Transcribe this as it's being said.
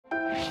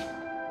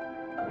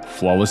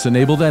Flawless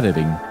enabled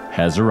editing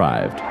has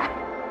arrived.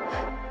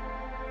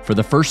 For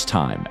the first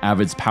time,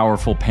 Avid's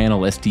powerful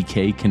panel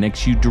SDK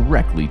connects you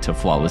directly to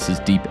Flawless's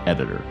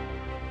DeepEditor,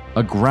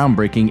 a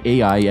groundbreaking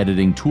AI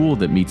editing tool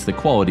that meets the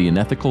quality and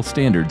ethical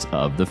standards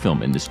of the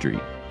film industry.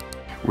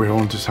 We're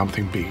on to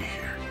something big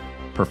here.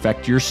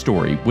 Perfect your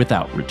story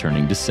without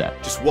returning to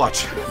set. Just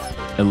watch.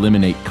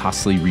 Eliminate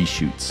costly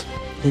reshoots.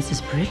 This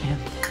is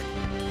brilliant.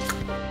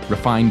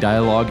 Refine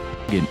dialogue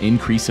and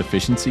increase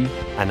efficiency.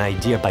 An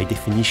idea by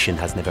definition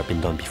has never been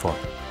done before.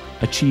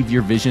 Achieve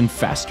your vision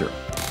faster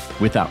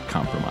without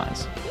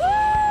compromise.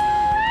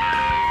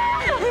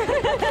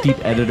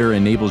 DeepEditor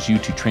enables you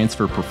to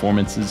transfer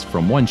performances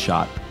from one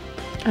shot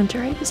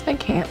Enter Avis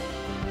Camp.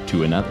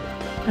 to another.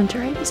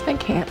 Enter Avis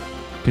Camp.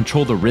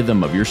 Control the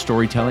rhythm of your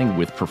storytelling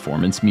with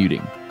performance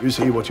muting. You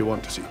see what you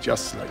want to see,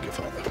 just like your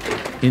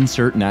father.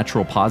 Insert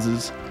natural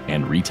pauses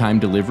and retime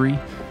delivery.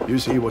 You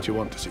see what you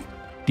want to see.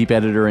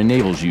 DeepEditor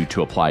enables you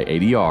to apply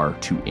ADR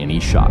to any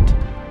shot.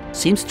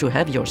 Seems to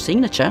have your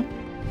signature.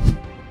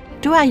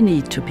 Do I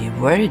need to be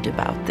worried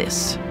about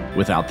this?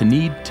 Without the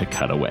need to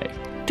cut away.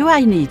 Do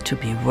I need to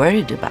be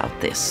worried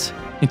about this?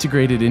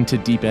 Integrated into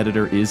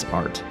DeepEditor is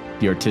art,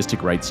 the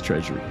artistic rights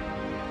treasury.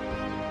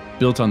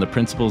 Built on the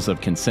principles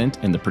of consent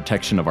and the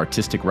protection of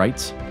artistic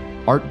rights,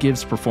 art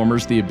gives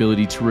performers the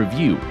ability to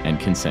review and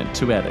consent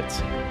to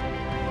edits.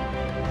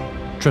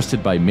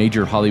 Trusted by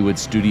major Hollywood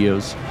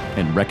studios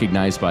and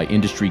recognized by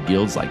industry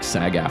guilds like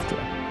SAG-AFTRA,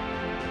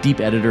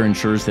 DeepEditor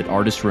ensures that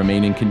artists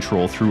remain in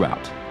control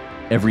throughout.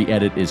 Every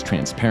edit is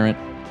transparent,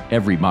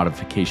 every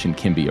modification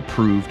can be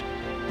approved,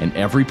 and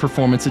every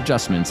performance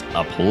adjustments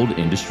uphold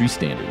industry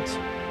standards.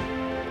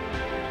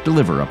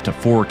 Deliver up to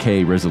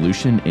 4K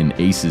resolution in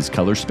ACE's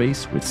color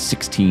space with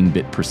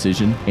 16-bit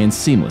precision and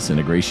seamless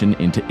integration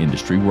into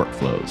industry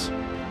workflows.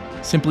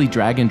 Simply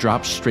drag and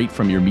drop straight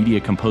from your Media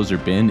Composer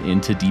bin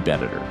into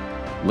DeepEditor.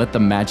 Let the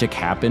magic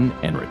happen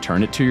and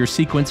return it to your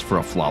sequence for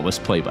a flawless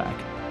playback.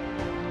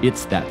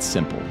 It's that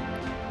simple.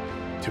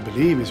 To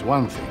believe is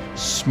one thing,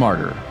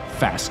 Smarter,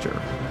 faster,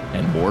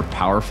 and more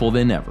powerful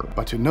than ever.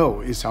 but to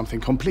know is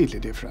something completely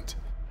different.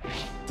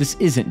 This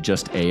isn't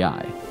just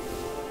AI.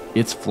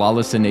 It's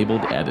flawless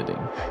enabled editing.